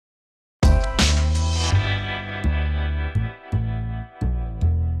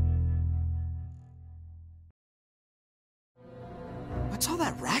What's all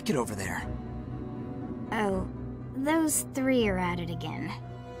that racket over there? Oh, those three are at it again.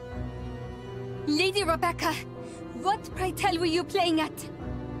 Lady Rebecca, what, pray tell, were you playing at?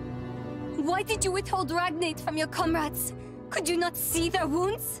 Why did you withhold Ragnate from your comrades? Could you not see their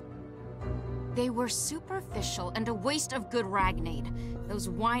wounds? They were superficial and a waste of good Ragnate. Those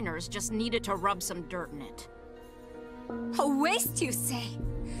whiners just needed to rub some dirt in it. A waste, you say?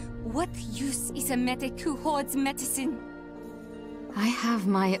 What use is a medic who hoards medicine? I have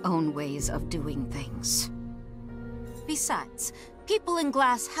my own ways of doing things. Besides, people in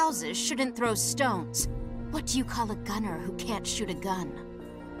glass houses shouldn't throw stones. What do you call a gunner who can't shoot a gun?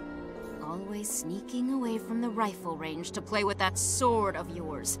 Always sneaking away from the rifle range to play with that sword of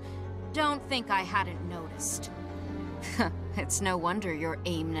yours. Don't think I hadn't noticed. It's no wonder your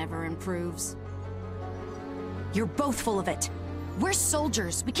aim never improves. You're both full of it. We're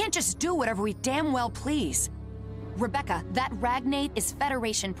soldiers. We can't just do whatever we damn well please. Rebecca, that Ragnate is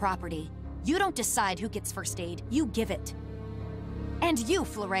Federation property. You don't decide who gets first aid, you give it. And you,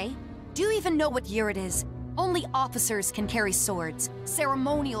 Fleuret, do you even know what year it is? Only officers can carry swords,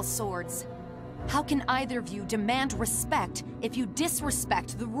 ceremonial swords. How can either of you demand respect if you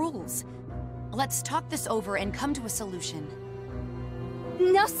disrespect the rules? Let's talk this over and come to a solution.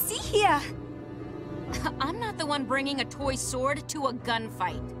 Now see here! I'm not the one bringing a toy sword to a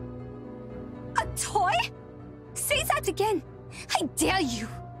gunfight. A toy? Say that again! I dare you!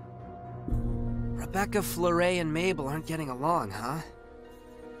 Rebecca, Fleuret, and Mabel aren't getting along, huh?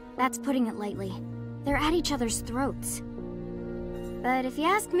 That's putting it lightly. They're at each other's throats. But if you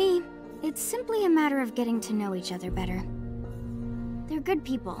ask me, it's simply a matter of getting to know each other better. They're good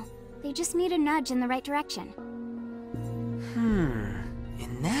people. They just need a nudge in the right direction.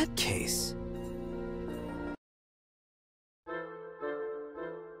 In that case...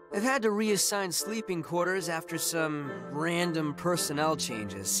 I've had to reassign sleeping quarters after some random personnel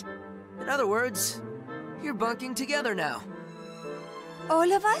changes. In other words, you're bunking together now.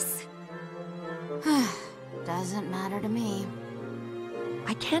 All of us? Doesn't matter to me.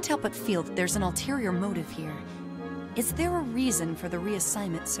 I can't help but feel that there's an ulterior motive here. Is there a reason for the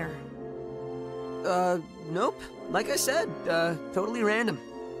reassignment, sir? Nope. Like I said, totally random.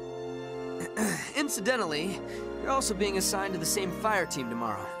 Incidentally, you're also being assigned to the same fire team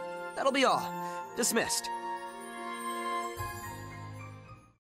tomorrow. That'll be all. Dismissed.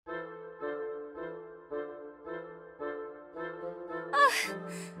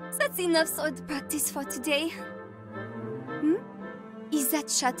 That's enough sword practice for today. Is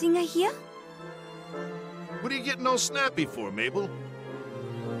that shouting I hear? What are you getting all snappy for, Mabel?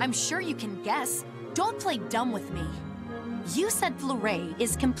 I'm sure you can guess. Don't play dumb with me. You said Fleuret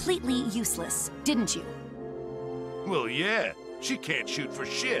is completely useless, didn't you? Well, yeah. She can't shoot for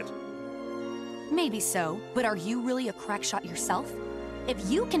shit. Maybe so, but are you really a crack shot yourself? If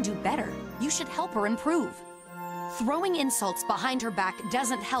you can do better, you should help her improve. Throwing insults behind her back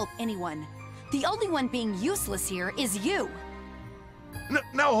doesn't help anyone. The only one being useless here is you.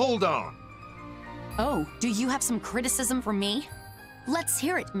 Now hold on. Oh, do you have some criticism for me? Let's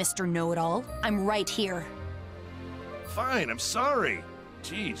hear it, Mr. Know-It-All. I'm right here. Fine, I'm sorry.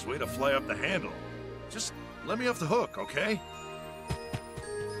 Jeez, way to fly off the handle. Just let me off the hook, okay?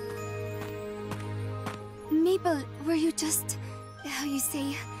 Mabel, were you just, how you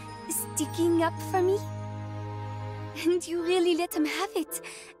say, sticking up for me? And you really let him have it.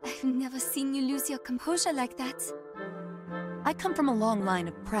 I've never seen you lose your composure like that. I come from a long line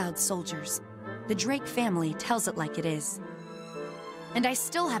of proud soldiers. The Drake family tells it like it is. And I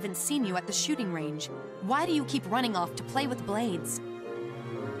still haven't seen you at the shooting range. Why do you keep running off to play with blades?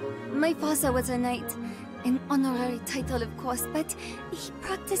 My father was a knight. An honorary title, of course, but he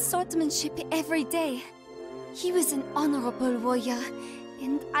practiced swordsmanship every day. He was an honorable warrior,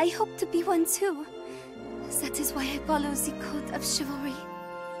 and I hope to be one too. That is why I follow the code of chivalry.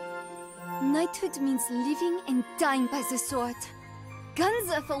 Knighthood means living and dying by the sword.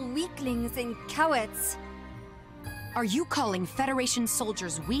 Guns are for weaklings and cowards. Are you calling Federation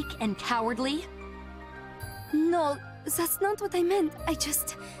soldiers weak and cowardly? No, that's not what I meant. I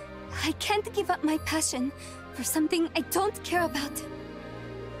can't give up my passion for something I don't care about.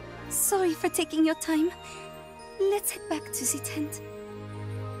 Sorry for taking your time. Let's head back to the tent.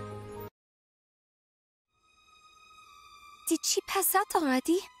 Did she pass out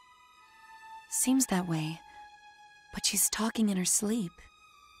already? Seems that way. But she's talking in her sleep.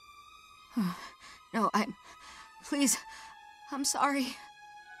 No, Please, I'm sorry.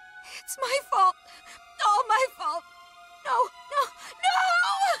 It's my fault. All my fault. No, no,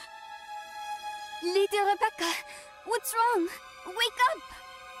 no! Lady Rebecca, what's wrong? Wake up!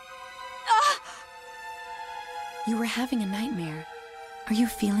 You were having a nightmare. Are you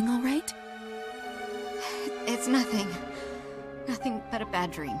feeling all right? It's nothing. Nothing but a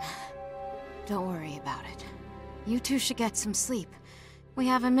bad dream. Don't worry about it. You two should get some sleep. We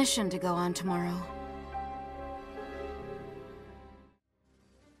have a mission to go on tomorrow.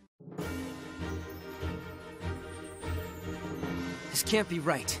 This can't be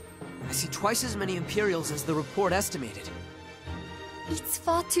right. I see twice as many Imperials as the report estimated. It's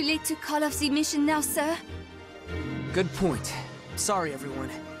far too late to call off the mission now, sir. Good point. Sorry, everyone.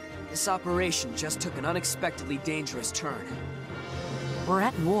 This operation just took an unexpectedly dangerous turn. We're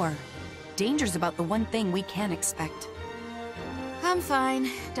at war. Danger's about the one thing we can expect. I'm fine.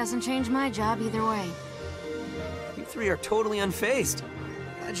 Doesn't change my job either way. You three are totally unfazed.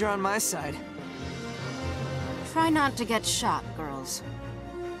 Glad you're on my side. Try not to get shot, girls.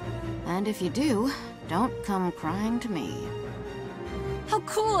 And if you do, don't come crying to me. How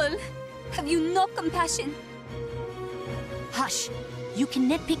cruel! Have you no compassion? Hush! You can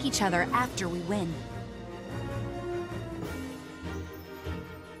nitpick each other after we win.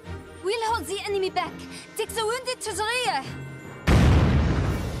 We'll hold the enemy back. Take the wounded to the rear.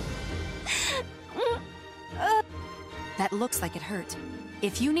 That looks like it hurt.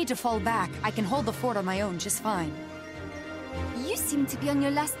 If you need to fall back, I can hold the fort on my own just fine. You seem to be on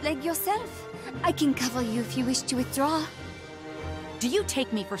your last leg yourself. I can cover you if you wish to withdraw. Do you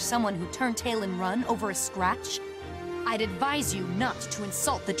take me for someone who turned tail and run over a scratch? I'd advise you not to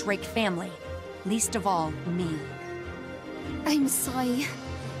insult the Drake family. Least of all, me. I'm sorry.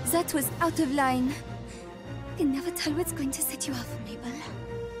 That was out of line. I can never tell what's going to set you off, Mabel.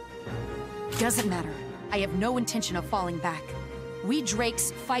 Doesn't matter. I have no intention of falling back. We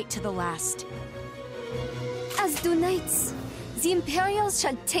Drakes fight to the last. As do knights. The Imperials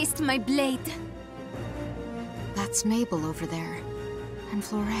shall taste my blade. That's Mabel over there. And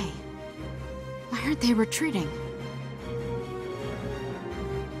Fleuret. Why aren't they retreating?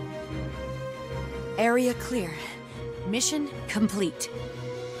 Area clear. Mission complete.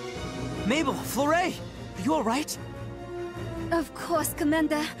 Mabel, Fleuret, are you all right? Of course,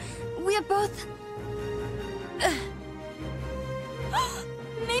 Commander. We're both...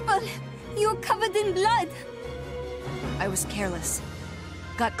 Mabel, you're covered in blood. I was careless.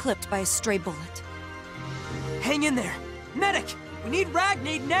 Got clipped by a stray bullet. Hang in there. Medic, we need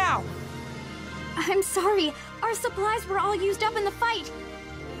Ragnade now. I'm sorry. Our supplies were all used up in the fight.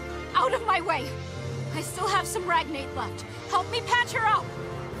 Out of my way! I still have some Ragnade left. Help me patch her up!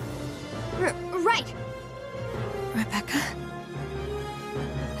 Right. Rebecca?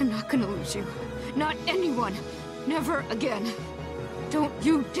 I'm not gonna lose you. Not anyone. Never again. Don't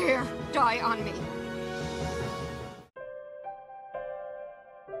you dare die on me.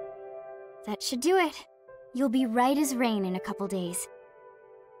 That should do it. You'll be right as rain in a couple days.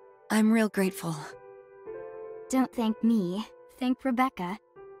 I'm real grateful. Don't thank me. Thank Rebecca.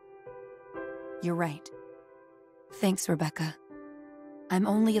 You're right. Thanks, Rebecca. I'm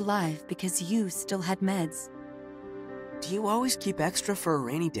only alive because you still had meds. Do you always keep extra for a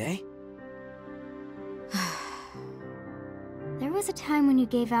rainy day? There was a time when you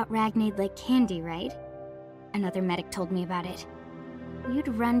gave out Ragnade like candy, right? Another medic told me about it. You'd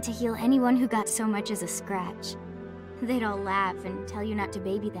run to heal anyone who got so much as a scratch. They'd all laugh and tell you not to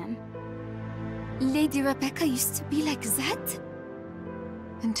baby them. Lady Rebecca used to be like that?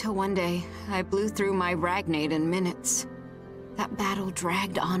 Until one day, I blew through my Ragnade in minutes. That battle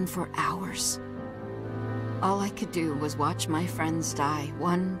dragged on for hours. All I could do was watch my friends die,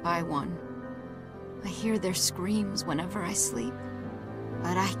 one by one. I hear their screams whenever I sleep,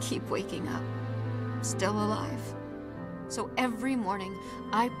 but I keep waking up, still alive. So every morning,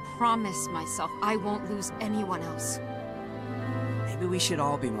 I promise myself I won't lose anyone else. Maybe we should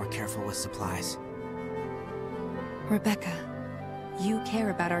all be more careful with supplies. Rebecca, you care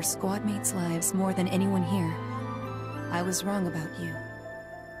about our squad mates' lives more than anyone here. I was wrong about you.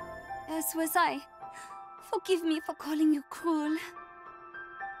 As was I. Forgive me for calling you cruel.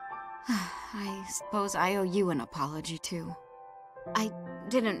 I suppose I owe you an apology, too. I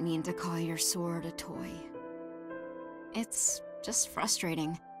didn't mean to call your sword a toy. It's just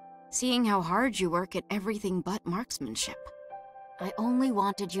frustrating, seeing how hard you work at everything but marksmanship. I only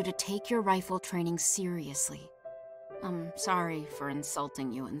wanted you to take your rifle training seriously. I'm sorry for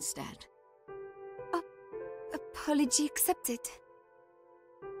insulting you instead. Apology accepted.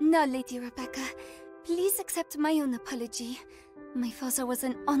 Now, Lady Rebecca, please accept my own apology. My father was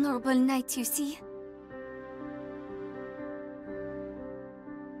an honorable knight, you see.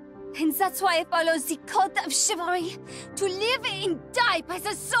 And that's why I follow the code of chivalry, to live and die by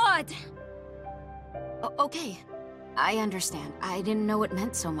the sword! Okay, I understand. I didn't know it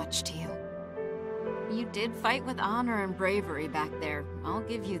meant so much to you. You did fight with honor and bravery back there. I'll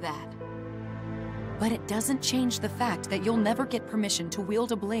give you that. But it doesn't change the fact that you'll never get permission to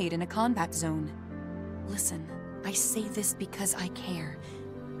wield a blade in a combat zone. Listen, I say this because I care.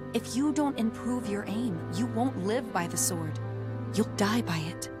 If you don't improve your aim, you won't live by the sword. You'll die by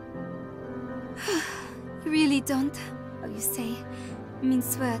it. You really don't, how you say,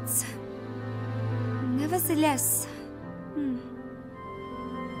 mince words. Nevertheless,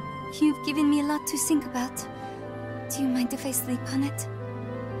 you've given me a lot to think about. Do you mind if I sleep on it?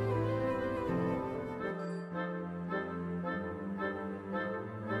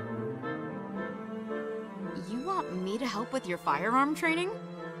 You want me to help with your firearm training?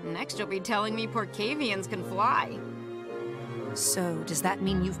 Next you'll be telling me Porcavians can fly. So, does that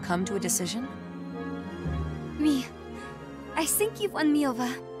mean you've come to a decision? Me. I think you've won me over.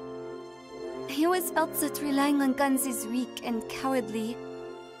 I always felt that relying on guns is weak and cowardly.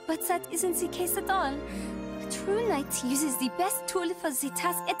 But that isn't the case at all. A true knight uses the best tool for the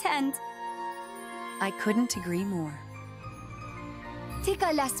task at hand. I couldn't agree more. Take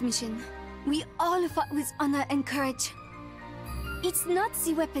our last mission. We all fought with honor and courage. It's not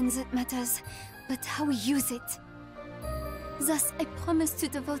the weapons that matters, but how we use it. Thus, I promise to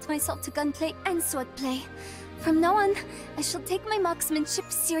devote myself to gunplay and swordplay. From now on, I shall take my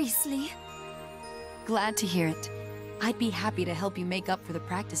marksmanship seriously. Glad to hear it. I'd be happy to help you make up for the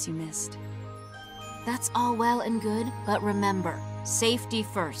practice you missed. That's all well and good, but remember, safety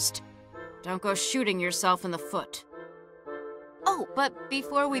first. Don't go shooting yourself in the foot. Oh, but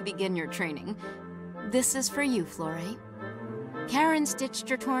before we begin your training, this is for you, Flore. Karen stitched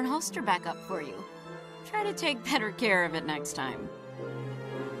your torn holster back up for you. Try to take better care of it next time.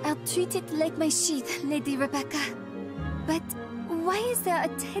 I'll treat it like my sheath, Lady Rebecca. But why is there a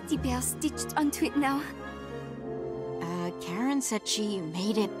teddy bear stitched onto it now? Karen said she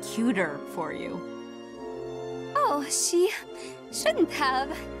made it cuter for you. Oh, she shouldn't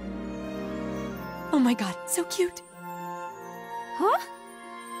have. Oh my god, so cute! Huh?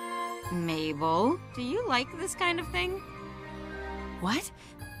 Mabel, do you like this kind of thing? What?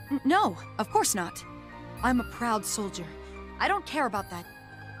 No, of course not. I'm a proud soldier. I don't care about that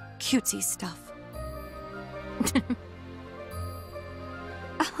cutesy stuff.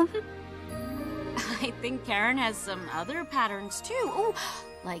 I think Karen has some other patterns too. Ooh,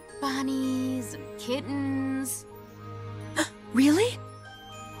 like bunnies and kittens. Really?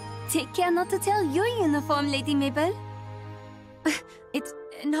 Take care not to tear your uniform, Lady Mabel. It's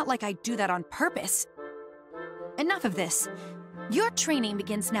not like I do that on purpose. Enough of this. Your training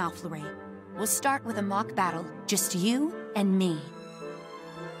begins now, Flore. We'll start with a mock battle, just you and me.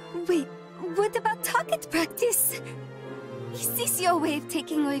 Wait, what about target practice? Is this your way of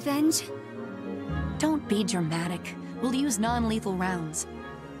taking revenge? Don't be dramatic. We'll use non-lethal rounds.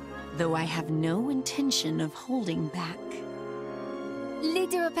 Though I have no intention of holding back.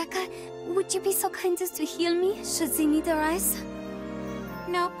 Lady Rebecca, would you be so kind as to heal me, should the need arise?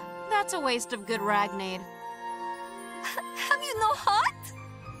 Nope, that's a waste of good ragnade. Have you no heart?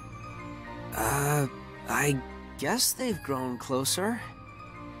 I guess they've grown closer.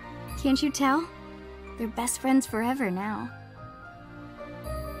 Can't you tell? They're best friends forever now.